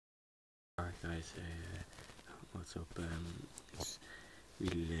guys, what's up? It's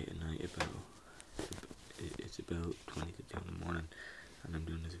really late at night, it's about 20 to 2 in the morning, and I'm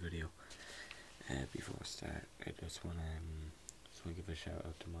doing this video. Before I start, I just want to give a shout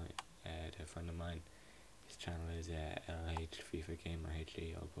out to to a friend of mine. His channel is LH Fifa Gamer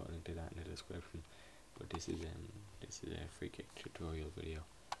HD. I'll put a link to that in the description. But this is a free kick tutorial video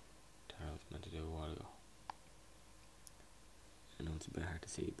that I was meant to do a while ago. I know it's a bit hard to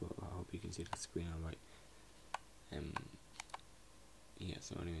see, but I hope you can see the screen alright. Yeah,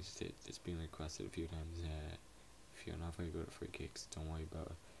 so anyways, it's been requested a few times. If you're not very good at free kicks, don't worry about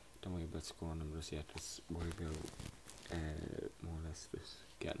it. Don't worry about scoring them just yet. Just worry about more or less just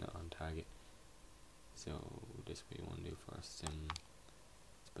getting it on target. So this is what you want to do first.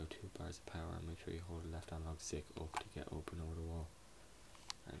 It's about 2 bars of power. Make sure you hold the left analog stick up to get open over the wall.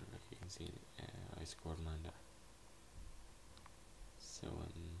 And like you can see, I scored mine there. So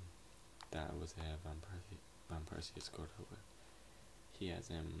that was Van Persie scored over. He has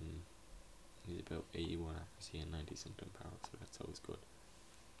he's about 81 accuracy and 90 something power, so that's always good.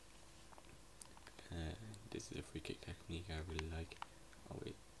 This is a free kick technique I really like. Oh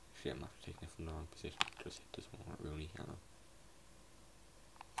wait, shit, I'm after taking it from the wrong position. Just hit this one with Rooney.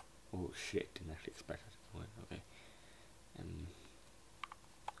 Oh shit, didn't actually expect it to go in. Okay.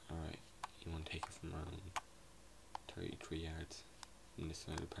 Alright, you want to take it from around 33 yards from this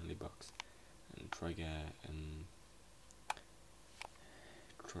side of the penalty box, and try get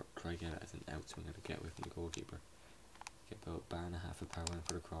it as an outswinger to get away from the goalkeeper. Get about a bar and a half of power in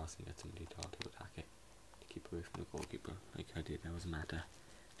for the cross and get somebody tall to attack it to keep away from the goalkeeper, like I did. That was Mata.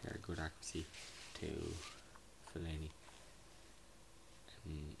 There, good accuracy to Fellaini.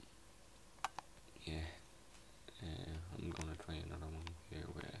 Yeah, I'm gonna try another one here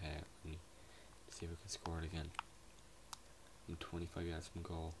with Rooney to see if I can score it again. I'm 25 yards from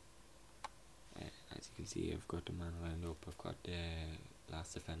goal. As you can see, I've got the man lined up. I've got the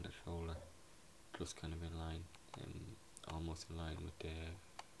last defender's shoulder just kind of in line, almost in line with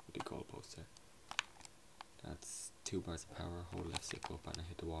the goal post there. That's 2 bars of power. Hold left stick up and I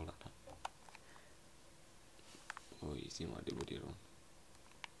hit the wall that time. Oh, you see what I did with the other one.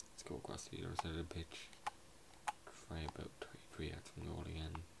 Let's go across the other side of the pitch. Try about 33 yards from goal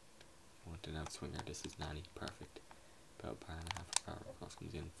again. I want an outswinger. This is Nani. Perfect. About a bar and a half of power. Cross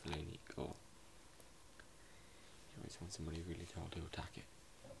comes in. Fellaini. Goal. You always want somebody really tall to attack it.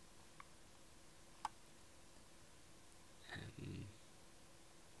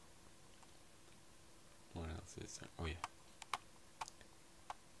 What else is there? Oh yeah.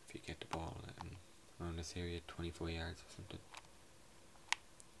 If you get the ball around this area, 24 yards or something,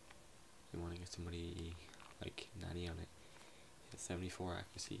 you want to get somebody like Nani on it. He has 74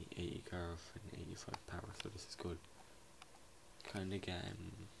 accuracy, 80 curve, and 85 power, so this is good. Kind of get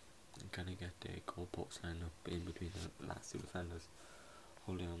the goalpost lined up in between the last 2 defenders.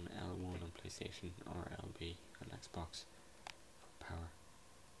 Hold down L1 on PlayStation or LB on Xbox for power.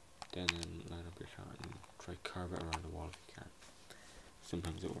 Then line up your shot and try carve it around the wall if you can.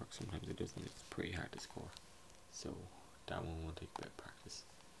 Sometimes it works, sometimes it doesn't. It's pretty hard to score, so that one will take a bit of practice.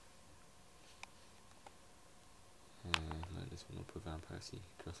 Line this one up with Van Persie,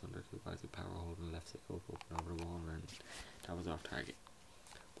 just under 2 bars of power, holding the left stick up, open over the wall, and that was off target.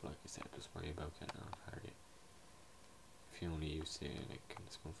 But like I said, just worry about getting on target. If you only use like kind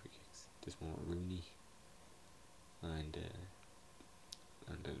of small free kicks, this one with Rooney and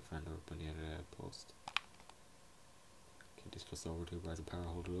the defender up on the other post. Okay, this just over 2 bars of power,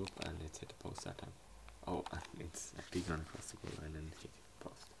 hold it up, and it's hit the post that time. Oh, and it's actually gone across the goal line and hit the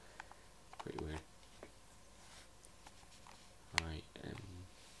post. Pretty weird. Alright,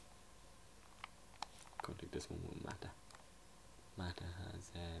 go take this one with Mata. Mata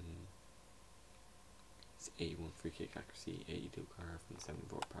has 81 free kick accuracy, 82 curve, and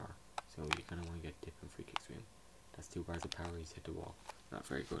 74 power. So you kind of want to get different free kicks with him. That's 2 bars of power. He's hit the wall. Not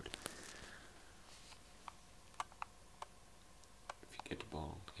very good. If you get the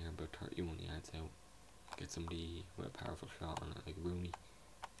ball here about 31 yards out, get somebody with a powerful shot on it, like Rooney.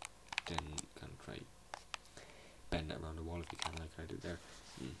 Then kind of try bend it around the wall if you can, like I did there.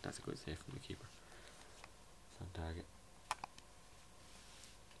 That's a good save from the keeper. It's on target.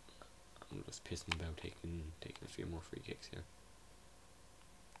 I'm just pissing about taking a few more free kicks here.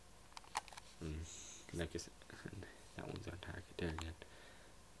 Like I said, that one's on target there again.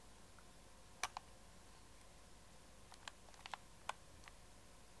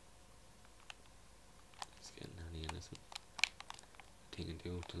 Let's get Nani in this one. Thing and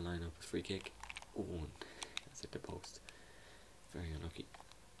do to line up a free kick. Oh, that's at the post. Very unlucky.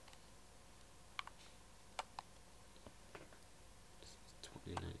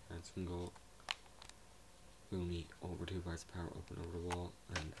 29 yards from goal. Rooney over 2 bars of power up and over the wall,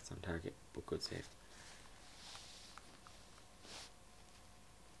 and that's on target, but good save.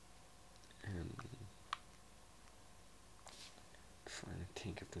 Trying to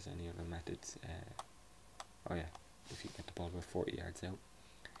think if there's any other methods. Oh yeah, if you get the ball about 40 yards out,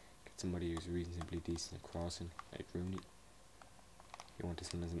 get somebody who's reasonably decent at crossing, like Rooney. You want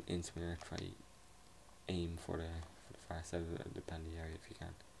this one as an in-swinger, try aim for the far side of the penalty area if you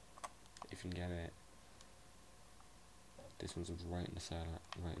can. If you can get it, this one's right in the sideline,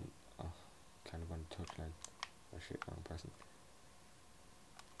 right in, kind of on the touchline. Oh shit, wrong person.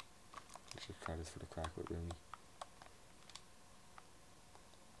 Let's just try this for the crack with Rooney.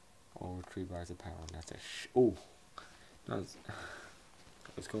 Over 3 bars of power, and that's a oh! That was, I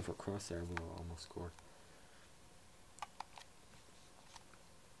was going for a cross there, but I almost scored.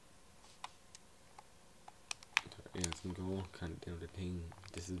 Yeah, it's been goal, kind of doing the thing.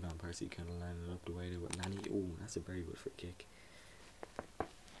 This is Van Persie kind of lining it up the way they were. Nani, oh, that's a very good free kick.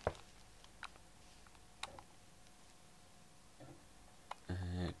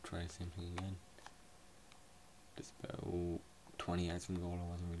 Try the same thing again. Just about 20 yards from goal, I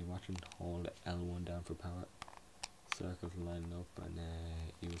wasn't really watching. Hold L1 down for power. Circle to line up and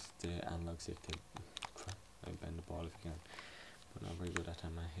use the analog stick to try and bend the ball if you can. But not very good that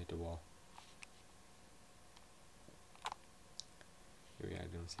time, I hit the wall. Here we are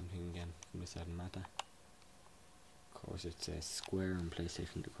doing the same thing again from this side of Mata. Of course it's a square on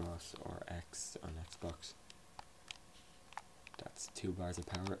PlayStation to cross, or X on Xbox. That's 2 bars of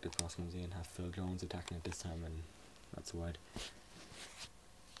power, the cross comes in, have Phil Jones attacking it this time, and that's wide.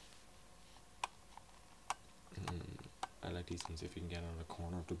 I like these ones if you can get on the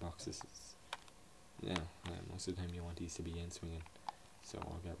corner of the boxes. Yeah, most of the time you want these to be in swinging, so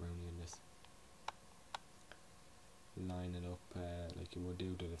I'll get Rooney in this. Line it up like you would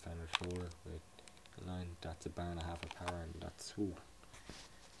do the defender's shoulder with a line. That's a bar and a half of power, and that's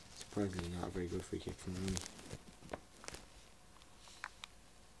surprisingly not a very good free kick from Rooney.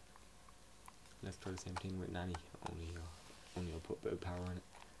 Let's try the same thing with Nani, only I'll put a bit of power in it.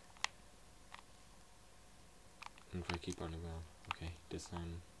 And try to keep on the ground. Okay, this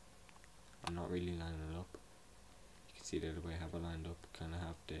time I'm not really lining it up. You can see that the way I have it lined up, kind of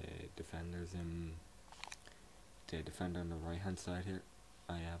have the defenders the defender on the right hand side here.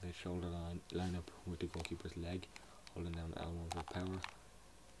 I have a shoulder line up with the goalkeeper's leg, holding down L1 for power.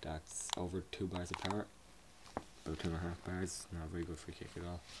 That's over 2 bars of power, about 2.5 bars. Not a very good free kick at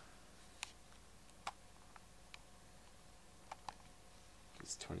all.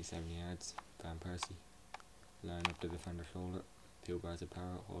 It's 27 yards. Van Persie. Line up the defender's shoulder, 2 bars of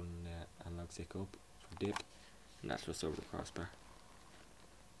power, holding the analog stick up for dip, and that's just over the crossbar.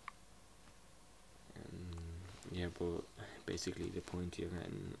 Yeah, but basically the point you're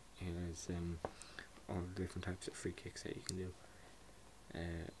getting here is all the different types of free kicks that you can do.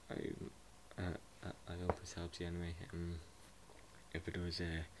 I hope this helps you anyway. If it does,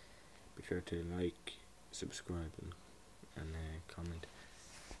 be sure to like, subscribe, and comment.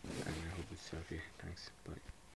 And I hope it's helped you. Thanks. Bye.